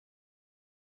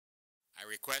I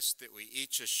request that we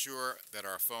each assure that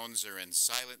our phones are in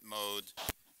silent mode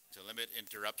to limit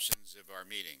interruptions of our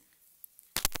meeting.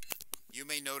 You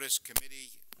may notice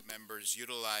committee members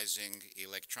utilizing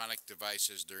electronic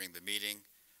devices during the meeting.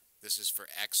 This is for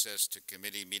access to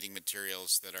committee meeting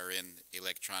materials that are in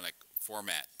electronic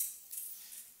format.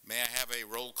 May I have a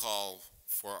roll call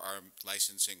for our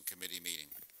licensing committee meeting?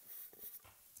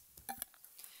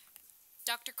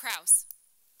 Dr. Kraus.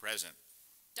 Present.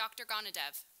 Dr.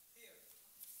 Gonadev. Here.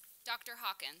 Dr.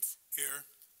 Hawkins. Here.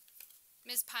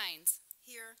 Ms. Pines.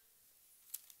 Here.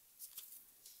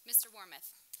 Mr.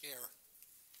 Wormuth. Here.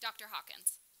 Dr.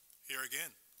 Hawkins. Here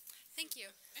again. Thank you.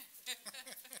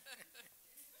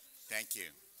 Thank you.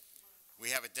 We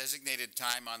have a designated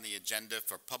time on the agenda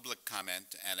for public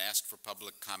comment and ask for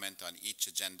public comment on each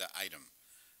agenda item.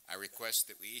 I request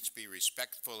that we each be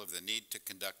respectful of the need to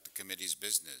conduct the committee's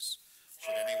business.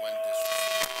 Should anyone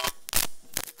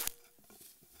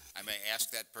I may ask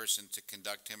that person to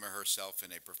conduct him or herself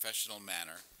in a professional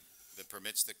manner that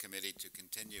permits the committee to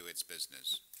continue its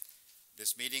business.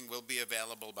 This meeting will be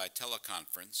available by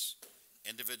teleconference.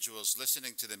 Individuals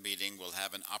listening to the meeting will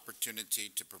have an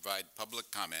opportunity to provide public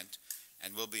comment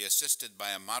and will be assisted by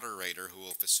a moderator who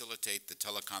will facilitate the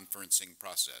teleconferencing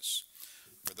process.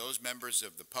 For those members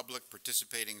of the public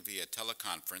participating via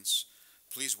teleconference,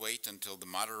 please wait until the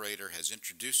moderator has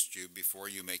introduced you before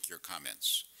you make your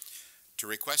comments. To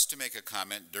request to make a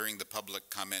comment during the public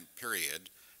comment period,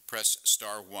 press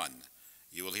 *1.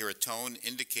 You will hear a tone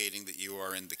indicating that you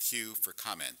are in the queue for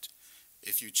comment.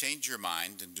 If you change your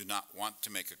mind and do not want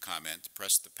to make a comment,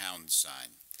 press the # sign.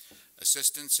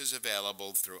 Assistance is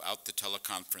available throughout the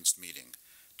teleconference meeting.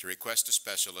 To request a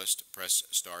specialist, press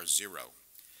 *0.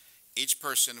 Each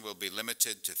person will be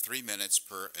limited to 3 minutes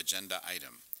per agenda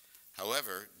item.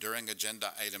 However, during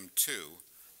agenda item 2,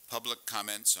 public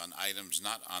comments on items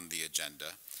not on the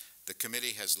agenda, the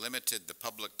committee has limited the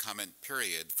public comment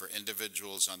period for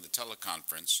individuals on the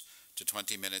teleconference to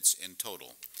 20 minutes in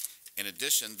total. In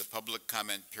addition, the public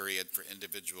comment period for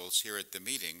individuals here at the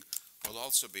meeting will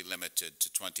also be limited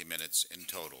to 20 minutes in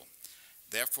total.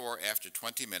 Therefore, after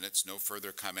 20 minutes, no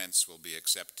further comments will be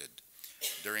accepted.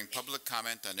 During public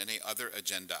comment on any other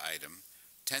agenda item,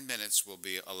 10 minutes will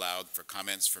be allowed for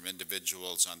comments from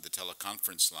individuals on the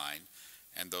teleconference line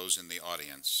and those in the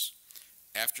audience.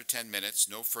 After 10 minutes,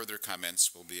 no further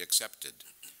comments will be accepted.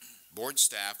 Board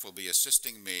staff will be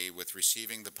assisting me with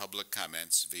receiving the public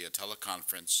comments via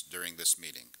teleconference during this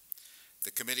meeting.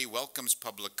 The committee welcomes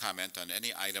public comment on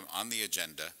any item on the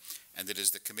agenda, and it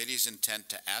is the committee's intent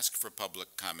to ask for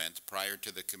public comment prior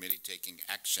to the committee taking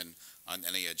action on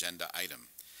any agenda item.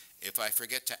 If I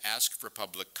forget to ask for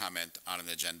public comment on an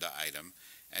agenda item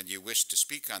and you wish to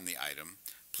speak on the item,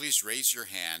 please raise your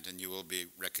hand and you will be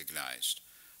recognized.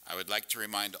 I would like to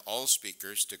remind all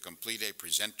speakers to complete a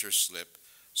presenter slip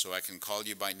so I can call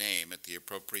you by name at the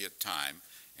appropriate time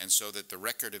and so that the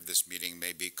record of this meeting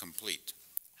may be complete.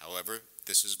 However,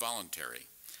 this is voluntary.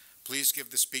 Please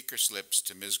give the speaker slips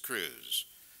to Ms. Cruz.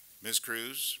 Ms.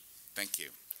 Cruz, thank you.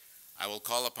 I will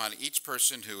call upon each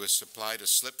person who has supplied a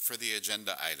slip for the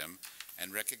agenda item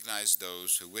and recognize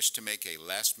those who wish to make a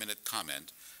last-minute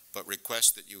comment, but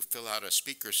request that you fill out a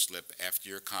speaker slip after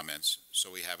your comments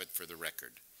so we have it for the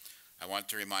record. I want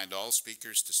to remind all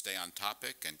speakers to stay on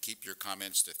topic and keep your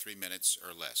comments to 3 minutes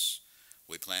or less.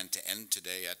 We plan to end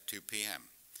today at 2 p.m.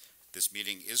 This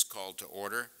meeting is called to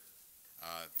order.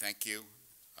 Thank you.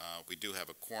 We do have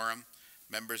a quorum.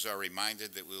 Members are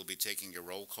reminded that we will be taking a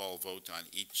roll call vote on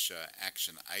each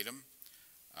action item.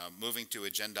 Moving to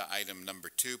agenda item number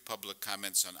 2, public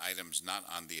comments on items not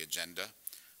on the agenda.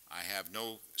 I have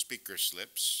no speaker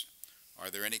slips. Are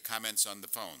there any comments on the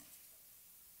phone?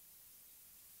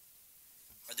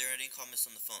 Are there any comments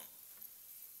on the phone?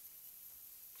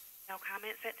 No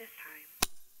comments at this time.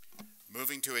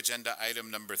 Moving to agenda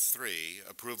item number 3,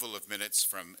 approval of minutes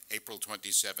from April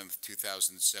 27th,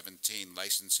 2017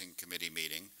 Licensing Committee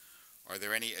meeting. Are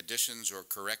there any additions or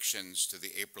corrections to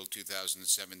the April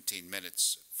 2017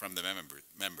 minutes from the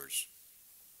members?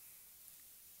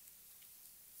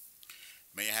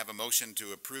 May I have a motion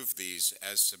to approve these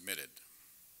as submitted?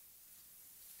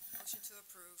 Motion to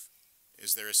approve.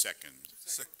 Is there a second?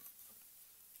 Second.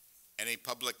 Any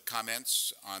public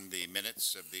comments on the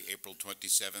minutes of the April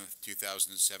 27th,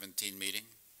 2017 meeting?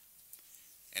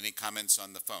 Any comments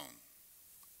on the phone?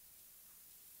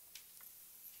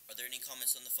 Are there any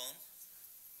comments on the phone?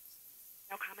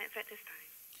 No comments at this time.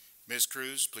 Ms.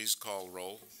 Cruz, please call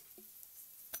roll.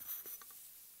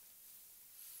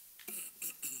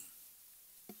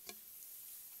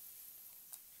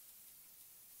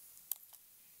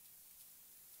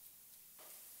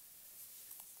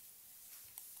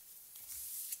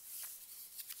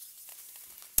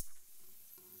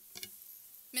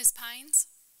 Ms. Pines?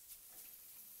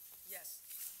 Yes.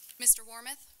 Mr.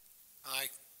 Warmoth?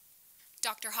 Aye.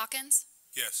 Dr. Hawkins?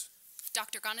 Yes.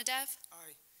 Dr. Gonadev?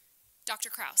 Aye. Dr.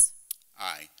 Kraus?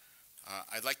 Aye.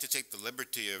 I'd like to take the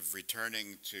liberty of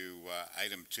returning to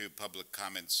item 2, public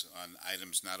comments on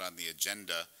items not on the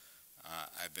agenda.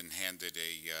 I've been handed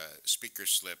a speaker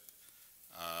slip.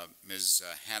 Ms.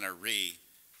 Hannah Ree,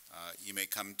 you may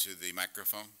come to the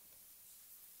microphone.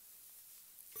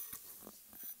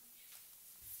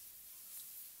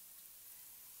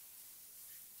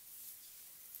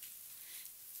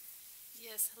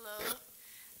 Yes, hello.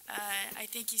 I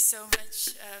thank you so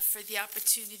much for the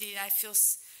opportunity. I feel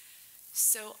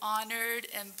so honored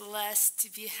and blessed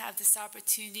to have this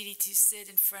opportunity to sit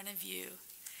in front of you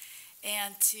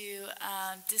and to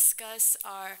discuss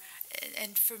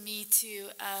for me to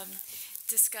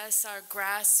discuss our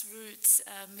grassroots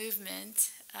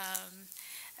movement.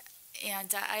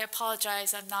 And I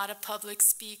apologize, I'm not a public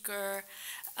speaker,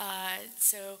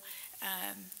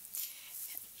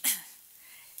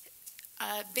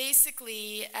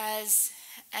 basically, as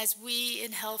we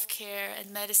in healthcare and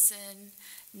medicine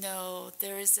know,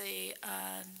 there's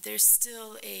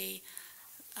still a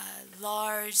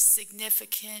large,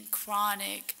 significant,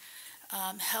 chronic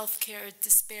healthcare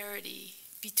disparity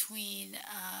between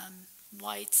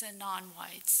whites and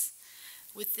non-whites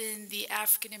within the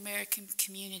African American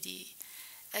community,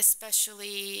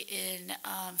 especially in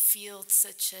fields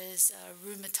such as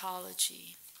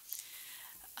rheumatology.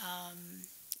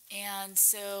 And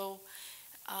so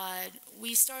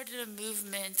we started a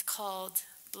movement called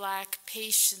Black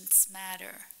Patients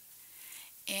Matter.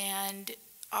 And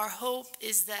our hope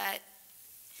is that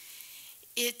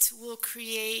it will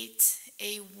create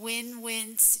a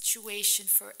win-win situation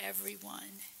for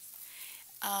everyone,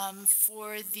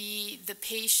 for the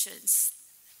patients,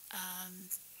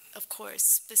 of course,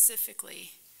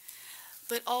 specifically,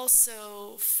 but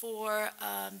also for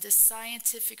the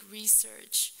scientific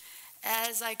research.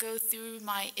 As I go through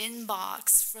my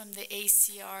inbox from the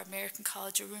ACR, American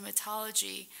College of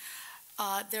Rheumatology,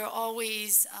 there are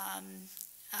always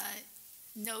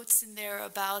notes in there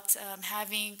about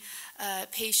having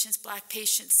Black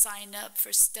patients sign up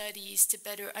for studies to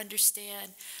better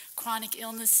understand chronic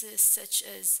illnesses such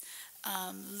as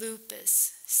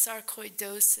lupus,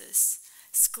 sarcoidosis,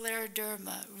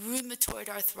 scleroderma, rheumatoid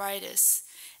arthritis,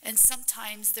 and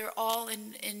sometimes they're all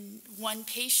in one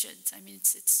patient. I mean,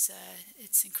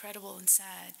 it's incredible and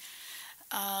sad.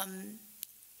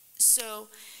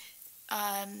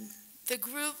 The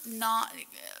group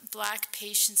Black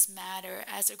Patients Matter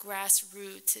as a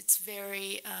grassroots, it's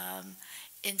very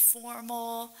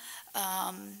informal.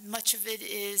 Much of it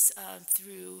is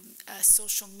through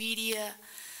social media,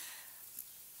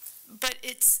 but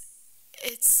it's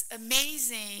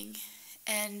amazing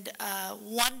and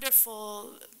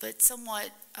wonderful, but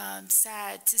somewhat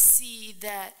sad to see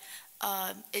that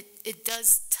it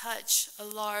does touch a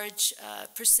large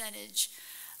percentage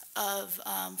of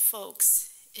folks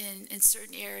in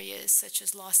certain areas such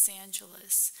as Los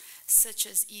Angeles, such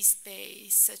as East Bay,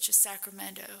 such as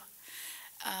Sacramento.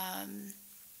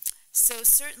 So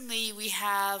certainly we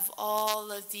have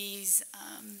all of these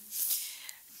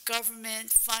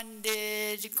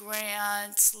government-funded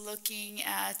grants looking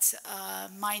at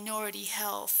minority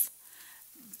health,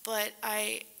 but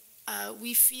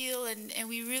we feel and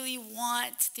we really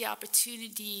want the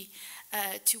opportunity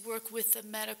to work with the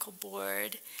medical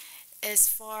board as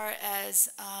far as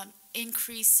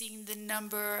increasing the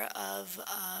number of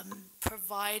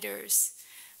providers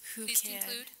who Please can.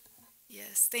 conclude.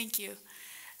 Yes, thank you.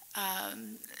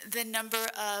 The number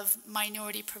of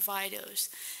minority providers.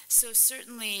 So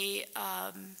certainly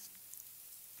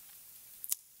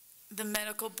the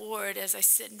medical board, as I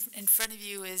sit in front of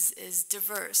you, is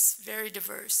diverse, very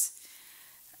diverse,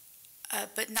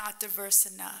 but not diverse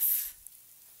enough.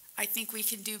 I think we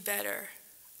can do better.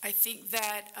 I think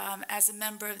that as a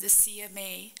member of the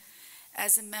CMA,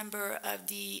 as a member of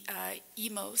the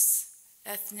EMOS,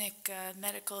 Ethnic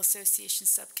Medical Association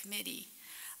Subcommittee,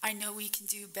 I know we can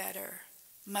do better,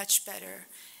 much better,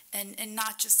 and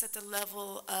not just at the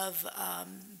level of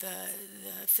the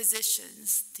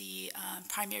physicians, the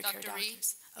primary care Dr. Reed,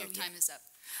 doctors. your time is up.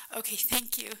 Okay,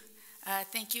 thank you.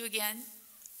 Thank you again.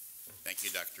 Thank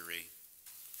you, Dr. Ree.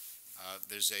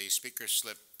 There's a speaker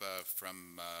slip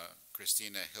from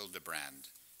Christina Hildebrand.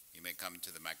 You may come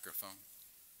to the microphone.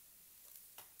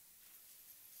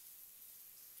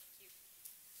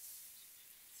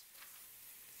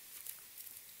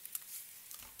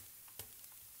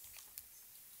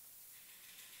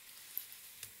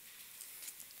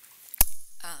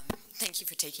 Thank you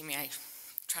for taking me. I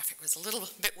traffic was a little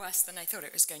bit worse than I thought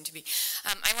it was going to be.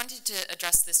 I wanted to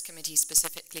address this committee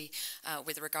specifically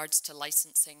with regards to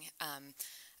licensing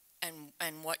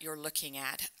and what you're looking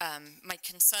at. My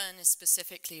concern is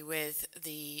specifically with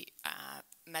the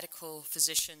medical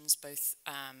physicians, both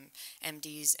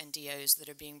MDs and DOs, that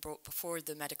are being brought before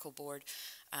the medical board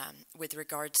with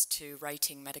regards to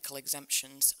writing medical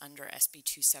exemptions under SB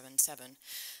 277.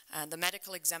 The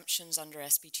medical exemptions under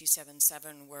SB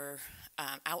 277 were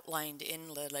outlined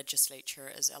in the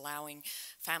legislature as allowing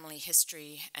family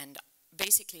history and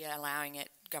basically allowing it.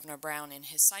 Governor Brown, in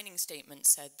his signing statement,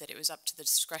 said that it was up to the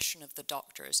discretion of the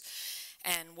doctors.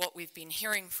 And what we've been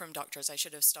hearing from doctors, I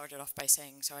should have started off by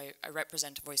saying, so I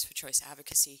represent Voice for Choice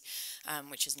Advocacy,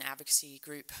 which is an advocacy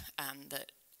group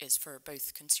that is for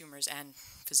both consumers and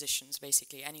physicians,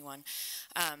 basically anyone.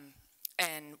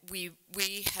 And we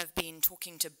have been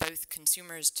talking to both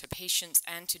consumers, to patients,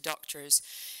 and to doctors,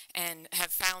 and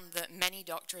have found that many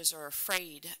doctors are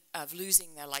afraid of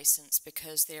losing their license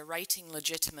because they're writing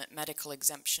legitimate medical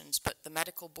exemptions, but the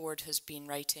medical board has been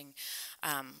writing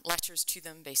letters to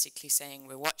them basically saying,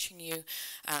 we're watching you.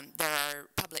 There are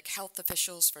public health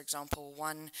officials, for example,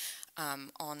 one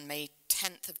on May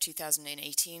 10th of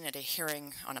 2018 at a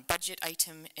hearing on a budget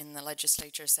item in the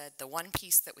legislature said the one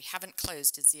piece that we haven't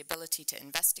closed is the ability to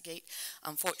investigate,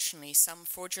 unfortunately, some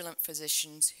fraudulent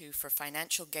physicians who for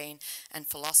financial gain and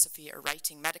philosophy are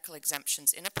writing medical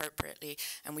exemptions inappropriately,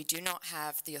 and we do not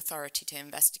have the authority to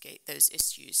investigate those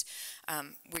issues.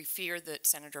 We fear that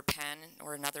Senator Pan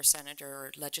or another senator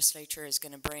or legislature is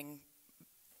going to bring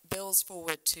bills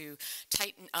forward to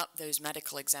tighten up those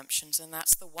medical exemptions, and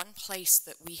that's the one place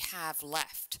that we have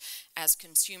left as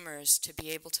consumers to be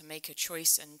able to make a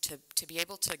choice and to be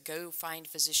able to go find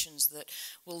physicians that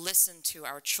will listen to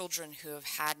our children who have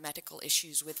had medical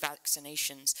issues with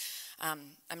vaccinations.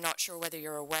 I'm not sure whether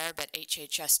you're aware, but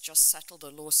HHS just settled a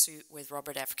lawsuit with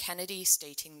Robert F. Kennedy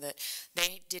stating that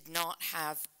they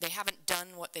haven't done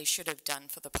what they should have done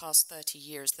for the past 30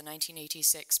 years. The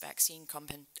 1986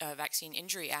 Vaccine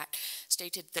Injury Act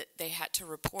stated that they had to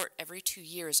report every 2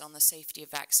 years on the safety of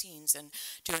vaccines and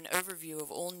do an overview of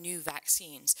all new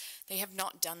vaccines. They have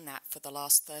not done that for the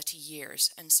last 30 years,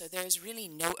 and so there is really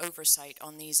no oversight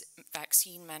on these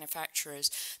vaccine manufacturers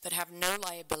that have no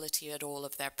liability at all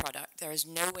of their product. There is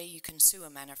no way you can sue a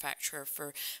manufacturer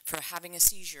for having a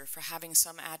seizure, for having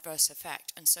some adverse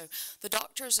effect. And so the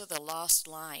doctors are the last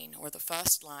line or the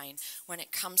first line when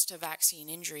it comes to vaccine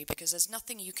injury, because there's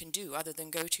nothing you can do other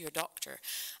than go to your doctor.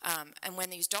 And when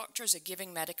these doctors are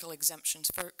giving medical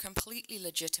exemptions for completely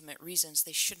legitimate reasons,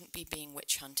 they shouldn't be being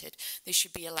witch hunted. They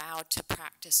should be allowed to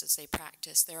practice as they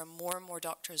practice. There are more and more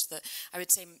doctors that, I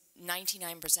would say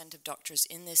 99% of doctors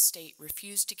in this state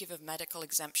refuse to give a medical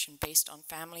exemption based on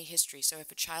family history. So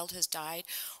if a child has died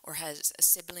or has a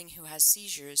sibling who has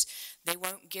seizures, they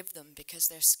won't give them because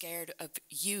they're scared of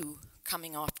you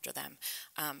coming after them.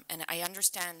 And I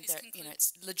understand that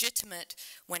it's legitimate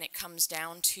when it comes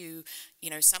down to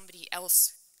somebody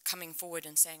else coming forward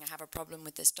and saying, I have a problem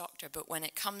with this doctor. But when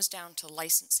it comes down to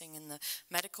licensing in the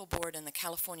medical board and the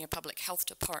California Public Health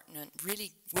Department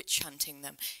really witch hunting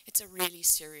them, it's a really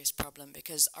serious problem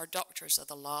because our doctors are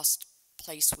the last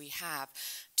place we have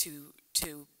to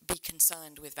be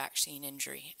concerned with vaccine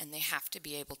injury, and they have to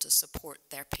be able to support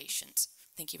their patients.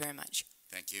 Thank you very much.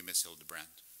 Thank you, Ms. Hildebrand.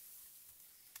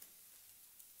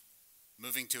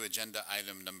 Moving to agenda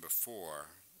item number 4,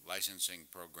 licensing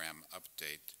program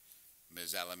update.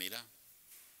 Ms. Alameda.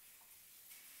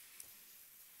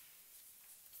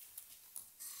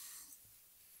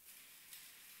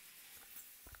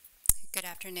 Good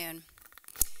afternoon.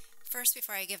 First,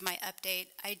 before I give my update,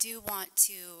 I do want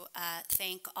to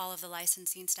thank all of the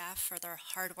licensing staff for their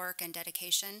hard work and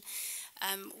dedication.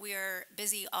 We are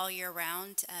busy all year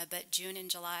round, but June and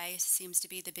July seems to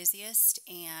be the busiest,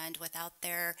 and without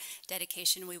their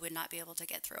dedication, we would not be able to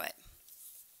get through it.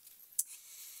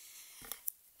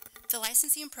 The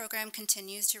licensing program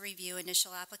continues to review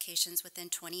initial applications within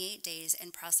 28 days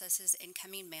and processes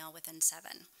incoming mail within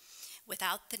 7,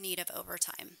 without the need of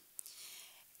overtime.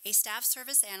 A staff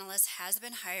service analyst has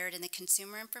been hired in the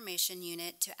Consumer Information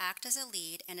Unit to act as a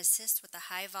lead and assist with the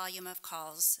high volume of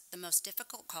calls, the most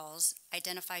difficult calls,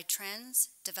 identify trends,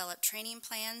 develop training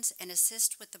plans, and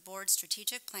assist with the board's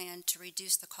strategic plan to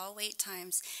reduce the call wait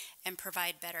times and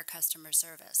provide better customer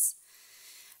service.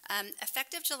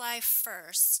 Effective July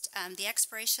 1st, the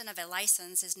expiration of a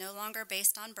license is no longer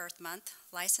based on birth month.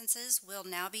 Licenses will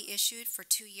now be issued for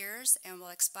 2 years and will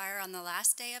expire on the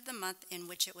last day of the month in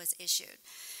which it was issued.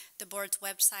 The board's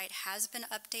website has been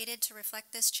updated to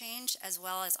reflect this change, as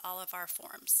well as all of our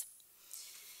forms.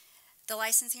 The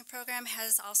licensing program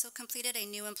has also completed a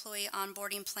new employee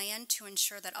onboarding plan to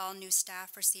ensure that all new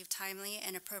staff receive timely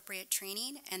and appropriate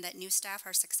training and that new staff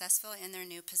are successful in their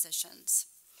new positions.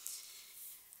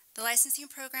 The licensing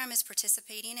program is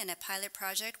participating in a pilot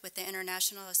project with the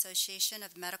International Association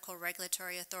of Medical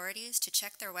Regulatory Authorities to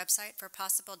check their website for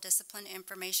possible discipline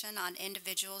information on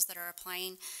individuals that are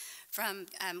applying from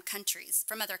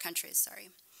other countries.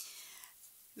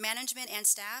 Management and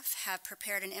staff have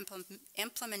prepared an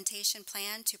implementation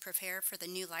plan to prepare for the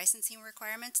new licensing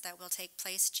requirements that will take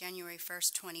place January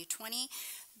 1st, 2020.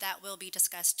 That will be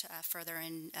discussed further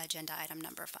in agenda item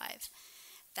number 5.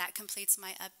 That completes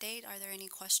my update. Are there any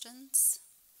questions?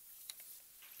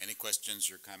 Any questions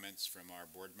or comments from our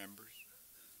board members?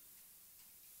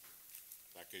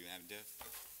 Dr. Ganadev?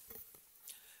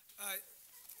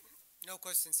 No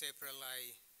questions, April.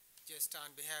 Just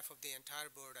on behalf of the entire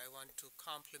board, I want to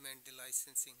compliment the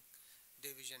licensing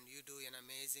division. You do an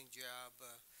amazing job,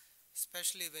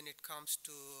 especially when it comes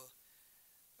to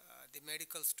the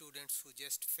medical students who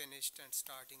just finished and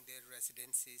starting their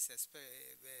residencies.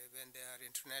 When they are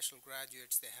international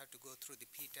graduates, they have to go through the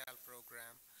PTAL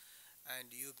program,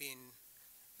 and you've been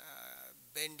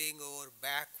bending over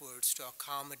backwards to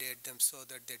accommodate them so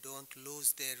that they don't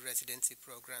lose their residency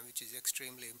program, which is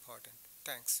extremely important.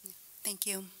 Thanks. Thank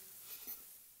you.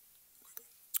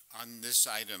 On this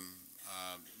item,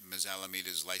 Ms.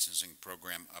 Alameda's licensing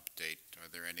program update, are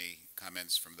there any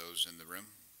comments from those in the room?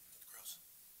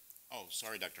 Oh,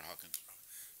 sorry, Dr. Hawkins.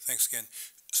 Thanks again.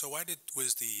 So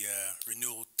was the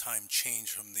renewal time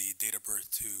change from the date of birth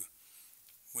to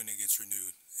when it gets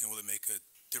renewed? And will it make a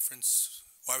difference?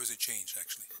 Why was it changed,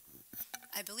 actually?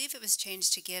 I believe it was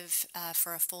changed to give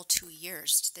for a full 2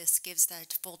 years. This gives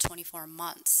that full 24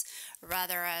 months,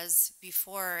 rather as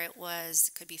before it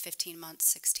could be 15 months,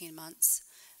 16 months.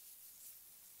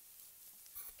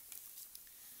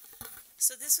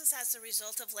 So this was as a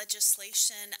result of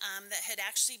legislation that had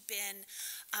actually been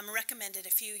recommended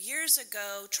a few years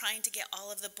ago, trying to get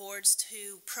all of the boards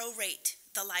to prorate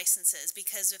the licenses,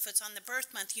 because if it's on the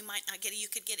birth month, you might not get it. You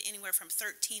could get anywhere from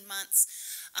 13 months.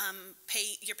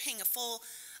 You're paying a full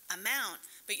amount,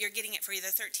 but you're getting it for either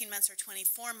 13 months or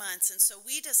 24 months. And so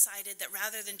we decided that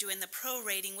rather than doing the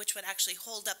prorating, which would actually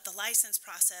hold up the license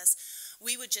process,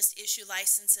 we would just issue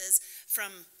licenses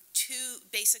from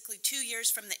basically 2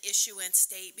 years from the issuance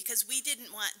date, because we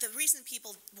didn't want, the reason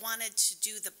people wanted to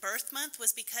do the birth month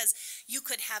was because you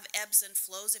could have ebbs and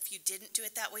flows if you didn't do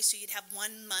it that way. So you'd have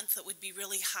 1 month that would be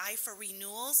really high for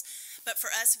renewals. But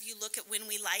for us, if you look at when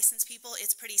we license people,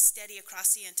 it's pretty steady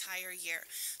across the entire year.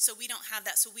 So we don't have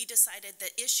that. So we decided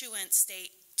the issuance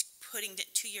date, putting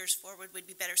it 2 years forward, would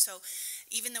be better. So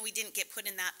even though we didn't get put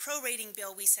in that prorating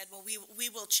bill, we said, well, we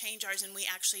will change ours, and we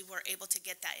actually were able to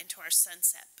get that into our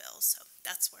sunset bill. So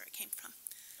that's where it came from.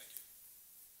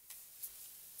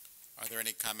 Are there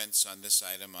any comments on this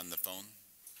item on the phone?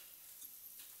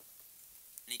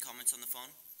 Any comments on the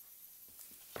phone?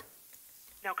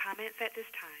 No comments at this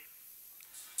time.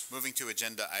 Moving to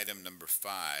agenda item number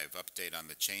 5, update on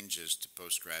the changes to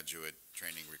postgraduate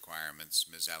training requirements.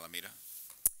 Ms. Alameda?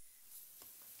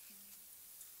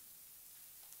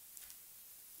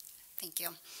 Thank you.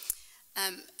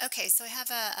 Okay, so I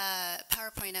have a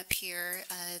PowerPoint up here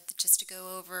just to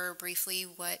go over briefly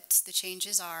what the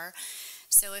changes are.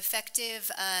 So effective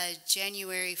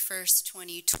January 1st,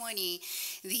 2020,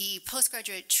 the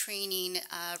postgraduate training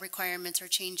requirements are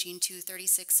changing to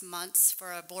 36 months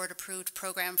for a board-approved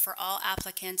program for all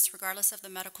applicants, regardless of the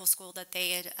medical school that they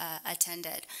had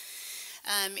attended.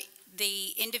 The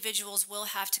individuals will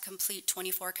have to complete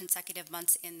 24 consecutive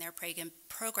months in their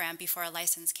program before a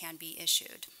license can be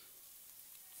issued.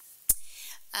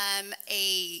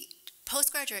 A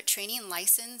postgraduate training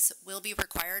license will be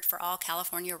required for all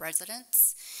California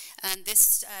residents.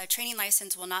 This training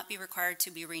license will not be required to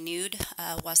be renewed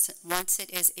once it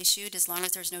is issued. As long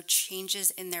as there's no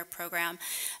changes in their program,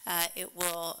 it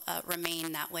will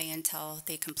remain that way until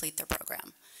they complete their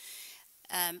program.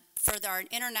 For our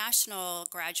international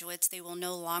graduates, they will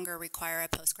no longer require a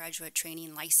postgraduate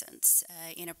training license.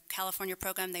 In a California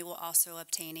program, they will also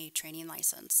obtain a training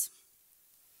license.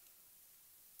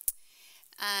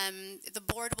 The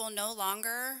board will no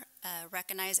longer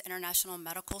recognize international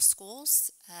medical schools.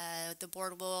 The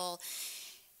board will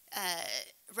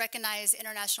recognize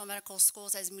international medical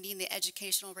schools as meeting the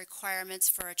educational requirements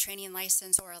for a training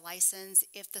license or a license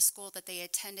if the school that they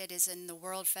attended is in the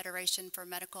World Federation for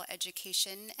Medical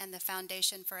Education and the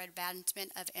Foundation for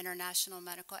Advancement of International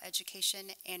Medical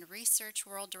Education and Research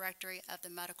World Directory of the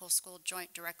Medical School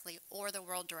Joint Directly or the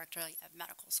World Directory of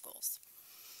Medical Schools.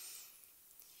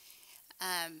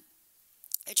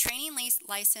 A training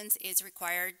license is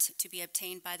required to be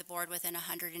obtained by the board within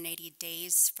 180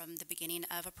 days from the beginning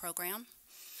of a program.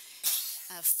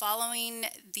 Following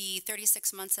the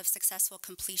 36 months of successful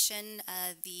completion,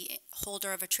 the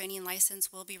holder of a training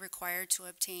license will be required to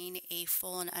obtain a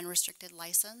full and unrestricted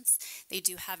license. They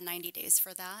do have 90 days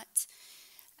for that.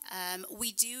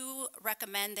 We do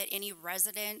recommend that any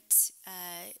resident,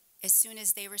 as soon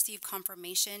as they receive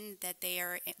confirmation that they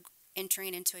are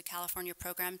entering into a California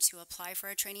program to apply for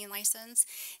a training license,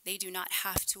 they do not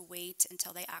have to wait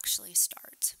until they actually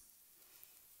start.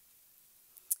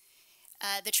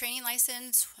 The training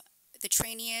license, the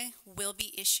trainee will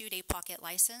be issued a pocket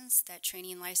license. That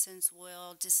training license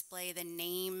will display the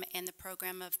name and the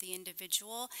program of the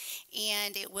individual,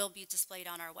 and it will be displayed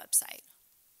on our website.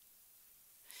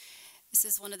 This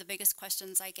is one of the biggest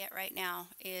questions I get right now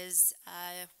is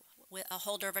with a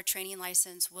holder of a training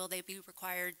license, will they be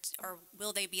required or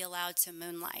will they be allowed to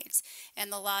moonlight?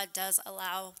 And the law does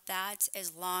allow that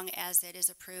as long as it is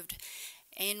approved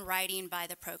in writing by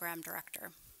the program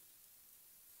director.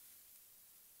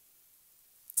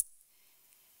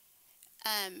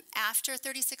 After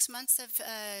 36 months of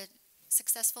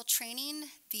successful training,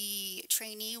 the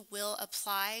trainee will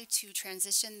apply to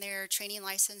transition their training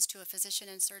license to a physician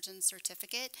and surgeon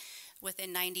certificate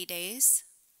within 90 days.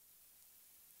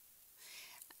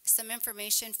 Some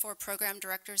information for program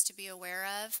directors to be aware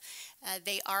of.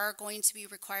 They are going to be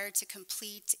required to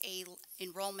complete a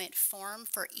enrollment form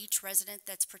for each resident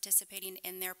that's participating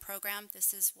in their program.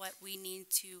 This is what we need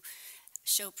to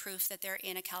show proof that they're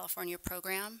in a California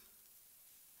program.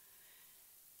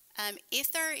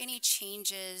 If there are any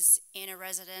changes in a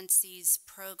residency's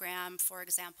program, for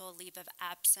example, leave of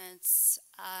absence,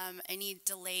 any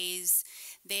delays,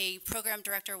 the program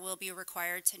director will be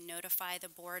required to notify the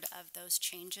board of those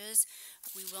changes.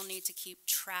 We will need to keep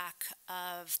track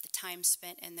of the time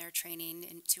spent in their training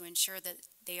and to ensure that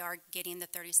they are getting the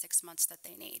 36 months that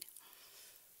they need.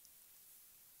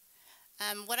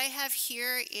 What I have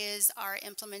here is our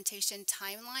implementation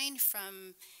timeline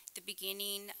from the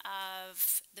beginning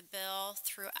of the bill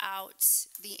throughout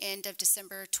the end of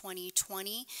December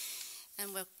 2020.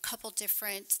 And with a couple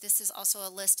different, this is also a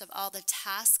list of all the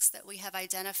tasks that we have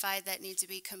identified that need to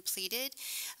be completed,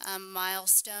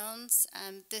 milestones.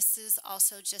 This is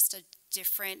also just a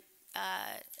different,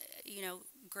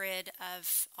 grid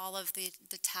of all of the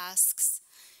tasks.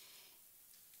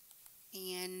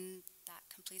 And that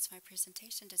completes my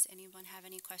presentation. Does anyone have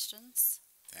any questions?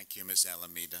 Thank you, Ms.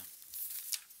 Alameda.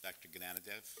 Dr.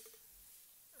 Gnanadev?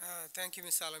 Thank you,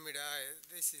 Ms. Alameda.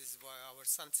 This is our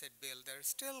sunset bill. There are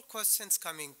still questions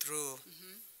coming through.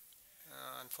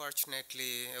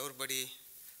 Unfortunately, everybody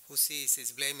who sees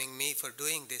is blaming me for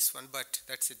doing this one, but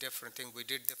that's a different thing. We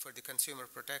did for the consumer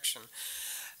protection.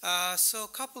 So a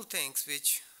couple things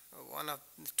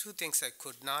two things I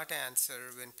could not answer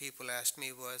when people asked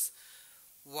me was,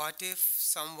 what if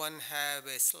someone have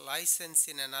a license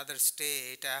in another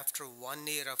state after 1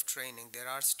 year of training? There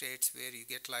are states where you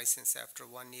get license after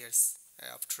 1 year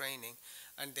of training,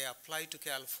 and they apply to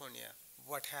California.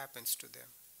 What happens to them?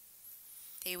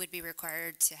 They would be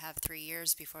required to have 3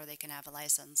 years before they can have a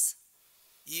license.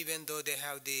 Even though they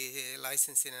have the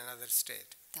license in another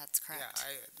state? That's correct.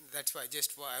 Yeah, that's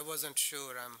why I wasn't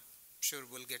sure. I'm sure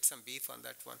we'll get some beef on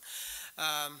that one.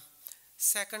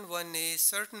 Second one is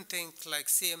certain things like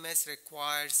CMS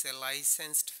requires a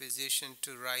licensed physician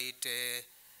to write a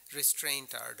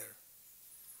restraint order.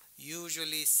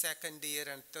 Usually second year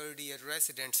and third year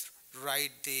residents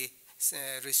write the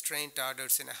restraint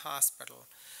orders in a hospital.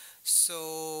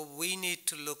 So we need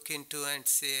to look into and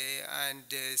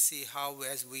see how,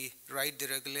 as we write the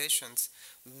regulations,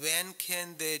 when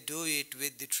can they do it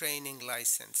with the training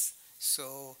license?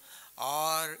 So,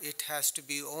 or it has to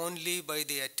be only by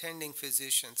the attending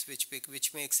physicians,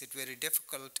 which makes it very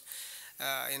difficult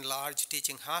in large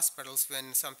teaching hospitals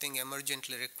when something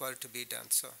emergently required to be done.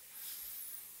 So.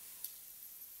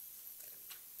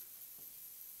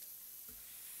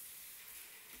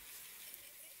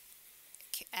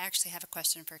 I actually have a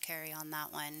question for Carrie on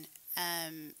that one.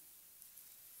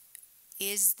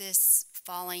 Is this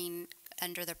falling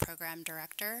under the program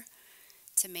director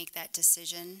to make that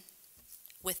decision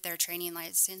with their training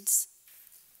license?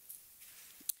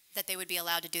 That they would be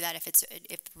allowed to do that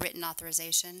if written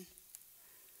authorization?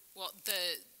 Well,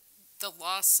 the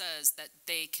law says that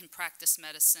they can practice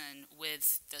medicine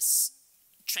with this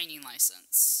training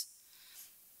license.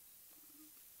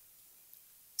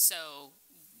 So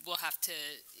we'll have to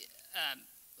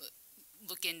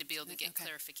look in to be able to get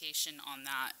clarification on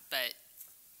that, but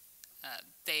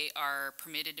they are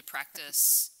permitted to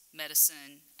practice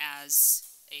medicine as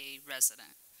a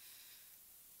resident.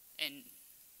 And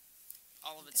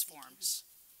all of its forms.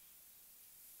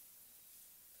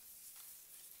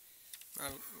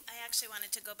 Well, I actually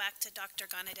wanted to go back to Dr.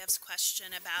 Ganadev's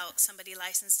question about somebody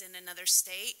licensed in another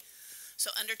state. So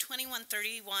under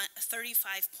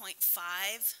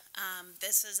 2135.5,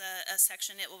 this is a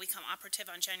section, it will become operative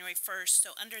on January 1st.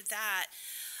 So under that,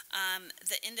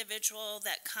 the individual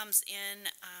that comes in,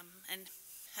 and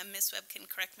Ms. Webb can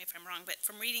correct me if I'm wrong, but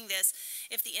from reading this,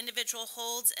 if the individual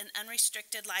holds an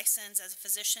unrestricted license as a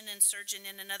physician and surgeon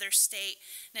in another state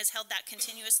and has held that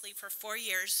continuously for 4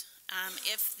 years,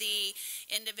 if the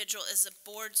individual is a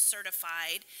board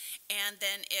certified, and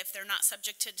then if they're not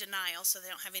subject to denial, so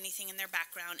they don't have anything in their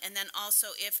background, and then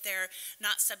also if they're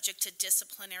not subject to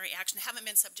disciplinary action, haven't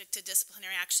been subject to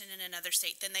disciplinary action in another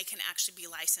state, then they can actually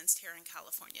be licensed here in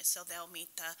California. So they'll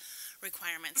meet the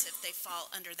requirements if they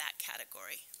fall under that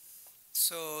category.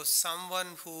 so someone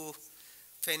who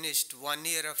finished 1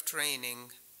 year of training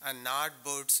and not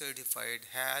board certified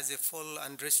has a full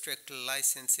unrestricted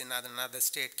license in another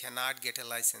state cannot get a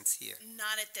license here.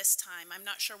 Not at this time. I'm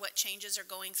not sure what changes are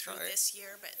going through this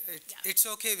year, but yeah. It's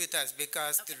okay with us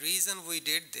because Okay. the reason we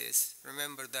did this,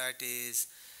 remember that is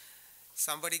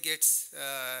somebody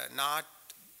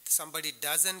somebody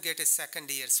doesn't get a second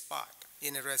year spot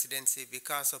in a residency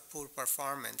because of poor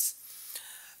performance.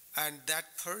 And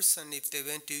that person, if they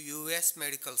went to US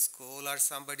medical school or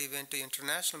somebody went to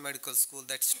international medical school,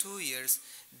 that's 2 years,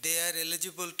 they are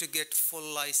eligible to get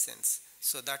full license.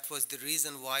 So that was the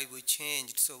reason why we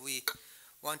changed. So we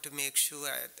want to make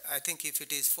sure, I think if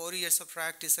it is 4 years of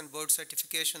practice and board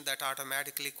certification, that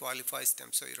automatically qualifies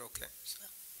them, so you're okay.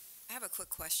 I have a quick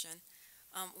question.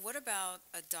 What about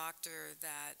a doctor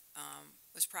that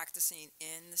was practicing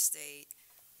in the state,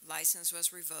 license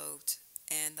was revoked,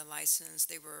 and the license,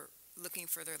 they were looking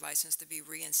for their license to be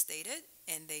reinstated,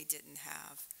 and they didn't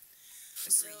have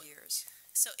the 3 years?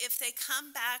 So if they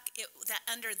come back, that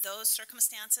under those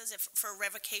circumstances, if for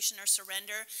revocation or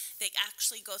surrender, they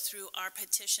actually go through our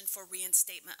petition for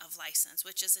reinstatement of license,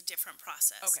 which is a different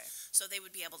process. Okay, So they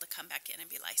would be able to come back in and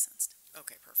be licensed.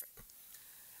 okay, perfect.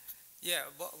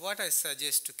 Yeah, what I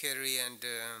suggest to Kerry and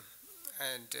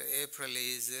April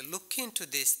is look into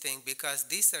this thing because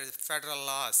these are federal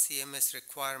laws, CMS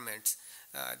requirements.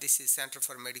 This is Center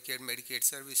for Medicaid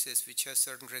Services, which has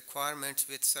certain requirements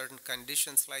with certain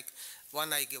conditions. Like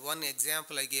one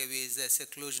example I gave is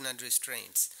seclusion and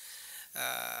restraints.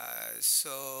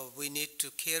 So we need to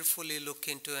carefully look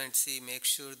into and see, make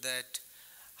sure that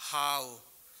how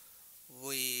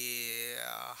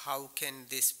can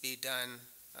this be done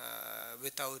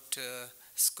without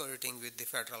skirting with the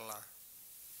federal law.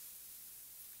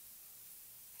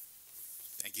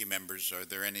 Thank you, members. Are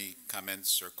there any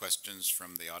comments or questions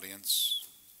from the audience?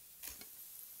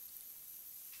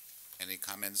 Any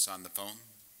comments on the phone?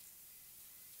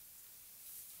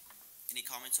 Any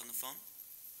comments on the phone?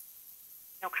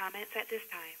 No comments at this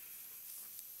time.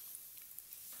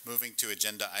 Moving to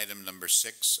agenda item number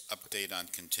 6, update on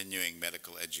continuing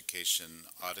medical education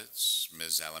audits.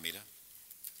 Ms. Alameda.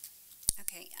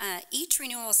 Okay, each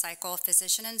renewal cycle,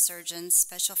 physician and surgeons,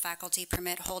 special faculty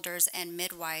permit holders, and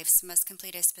midwives must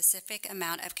complete a specific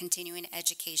amount of continuing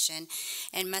education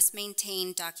and must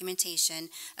maintain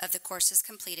documentation of the courses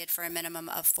completed for a minimum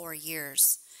of 4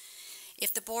 years.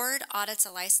 If the board audits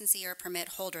a licensee or permit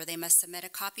holder, they must submit a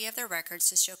copy of their records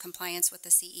to show compliance with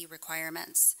the CE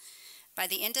requirements. By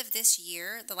the end of this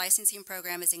year, the licensing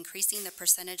program is increasing the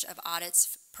percentage of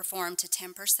audits performed to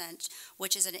 10%,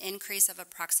 which is an increase of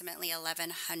approximately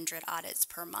 1,100 audits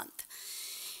per month.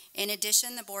 In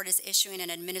addition, the board is issuing an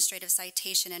administrative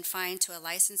citation and fine to a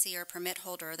licensee or permit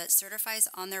holder that certifies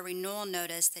on their renewal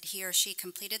notice that he or she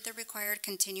completed the required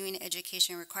continuing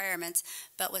education requirements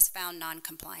but was found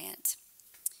non-compliant.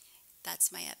 That's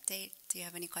my update. Do you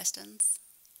have any questions?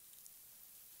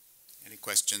 Any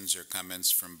questions or comments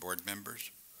from board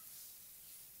members?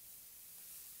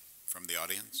 From the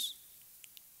audience?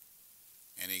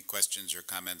 Any questions or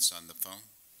comments on the phone?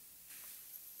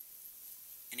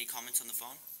 Any comments on the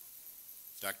phone?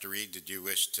 Dr. Reed, did you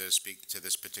wish to speak to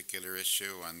this particular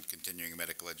issue on continuing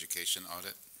medical education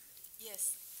audit?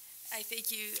 Yes, I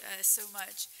thank you so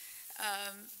much.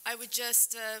 I would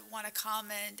just want to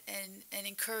comment and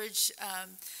encourage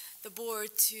the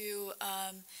board to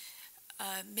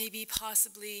maybe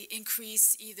possibly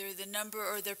increase either the number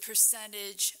or the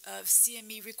percentage of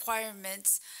CME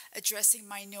requirements addressing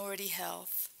minority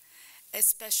health,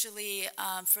 especially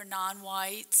for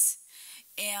non-whites,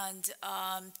 and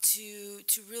to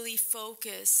really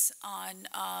focus on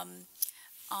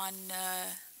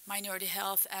minority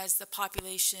health as the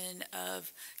population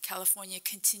of California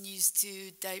continues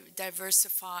to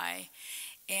diversify,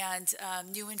 and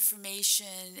new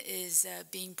information is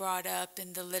being brought up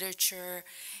in the literature,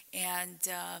 and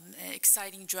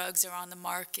exciting drugs are on the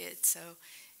market. So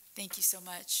thank you so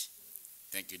much.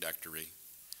 Thank you, Dr. Ree.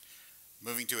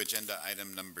 Moving to agenda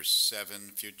item number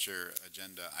 7, future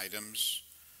agenda items.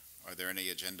 Are there any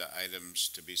agenda items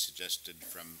to be suggested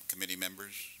from committee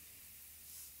members?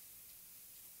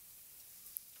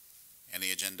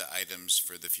 Any agenda items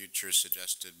for the future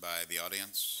suggested by the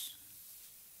audience?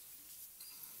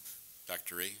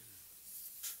 Dr. Ree?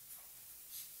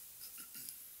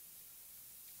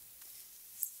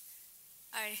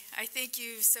 I thank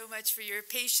you so much for your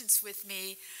patience with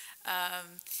me.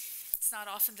 It's not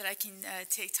often that I can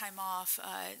take time off,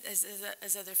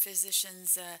 as other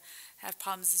physicians have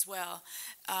problems as well.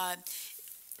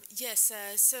 Yes,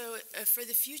 so for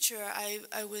the future,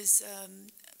 I was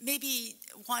maybe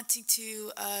wanting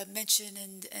to mention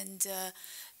and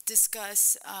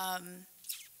discuss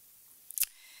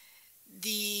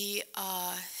the,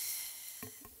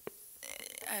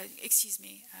 excuse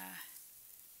me.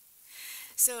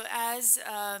 So as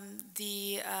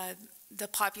the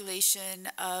population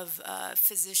of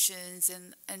physicians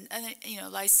and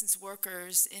licensed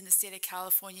workers in the state of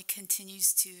California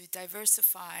continues to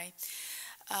diversify,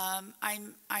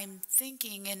 I'm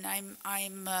thinking, and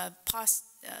I'm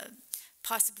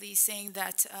possibly saying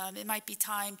that it might be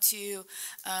time to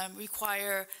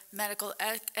require medical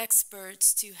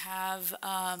experts to have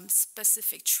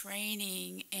specific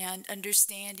training and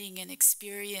understanding and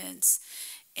experience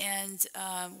and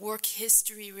work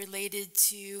history related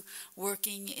to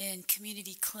working in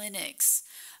community clinics,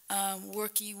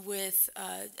 working with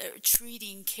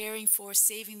treating, caring for,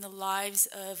 saving the lives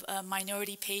of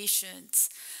minority patients.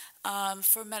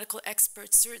 For medical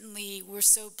experts, certainly we're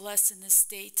so blessed in this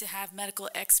state to have medical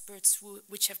experts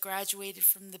which have graduated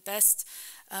from the best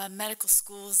medical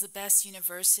schools, the best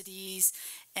universities,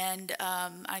 and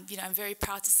I'm very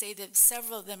proud to say that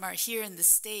several of them are here in the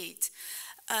state.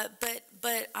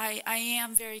 But I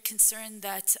am very concerned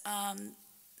that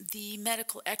the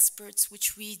medical experts,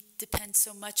 which we depend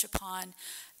so much upon,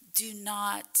 do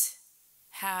not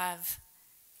have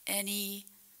any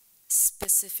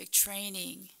specific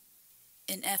training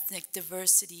in ethnic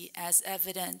diversity as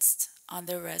evidenced on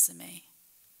their resume.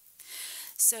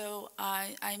 So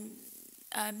I'm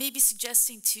maybe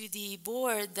suggesting to the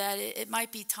board that it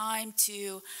might be time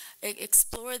to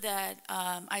explore that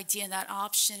idea and that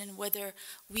option, and whether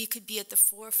we could be at the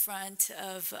forefront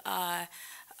of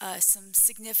some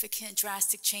significant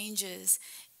drastic changes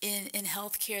in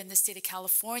healthcare in the state of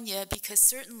California, because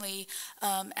certainly,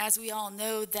 as we all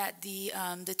know, that the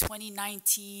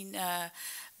 2019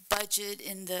 budget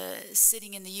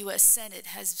sitting in the U.S. Senate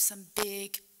has some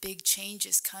big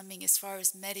changes coming as far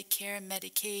as Medicare and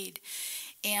Medicaid.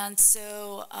 And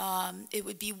so it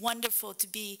would be wonderful to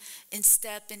be in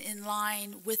step and in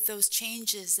line with those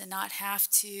changes and not have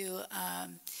to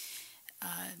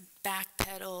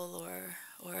backpedal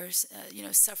or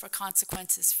suffer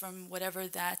consequences from whatever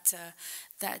that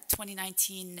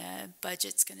 2019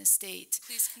 budget's going to state.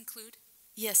 Please conclude.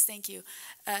 Yes, thank you.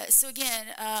 So again,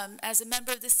 as a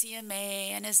member of the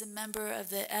CMA and as a member of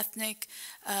the Ethnic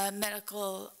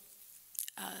Medical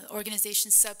Organization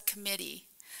Subcommittee,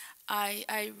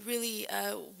 I really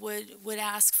would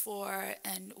ask for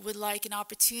and would like an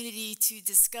opportunity to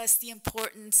discuss the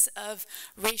importance of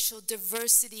racial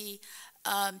diversity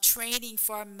training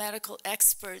for our medical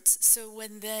experts, so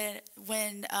when they're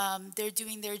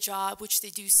doing their job, which they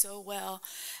do so well,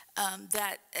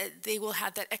 that they will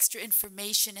have that extra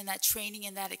information and that training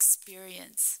and that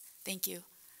experience. Thank you.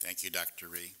 Thank you, Dr.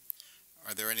 Ree.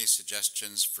 Are there any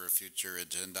suggestions for future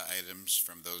agenda items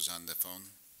from those on the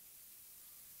phone?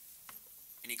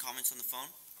 Any comments on the phone?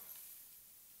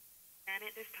 None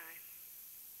at this time.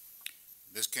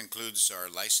 This concludes our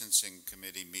licensing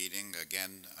committee meeting.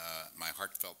 Again, my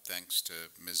heartfelt thanks to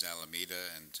Ms.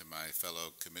 Alameda and to my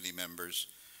fellow committee members,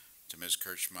 to Ms.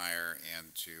 Kirschmeyer,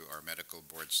 and to our medical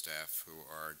board staff, who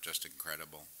are just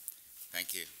incredible.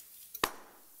 Thank you.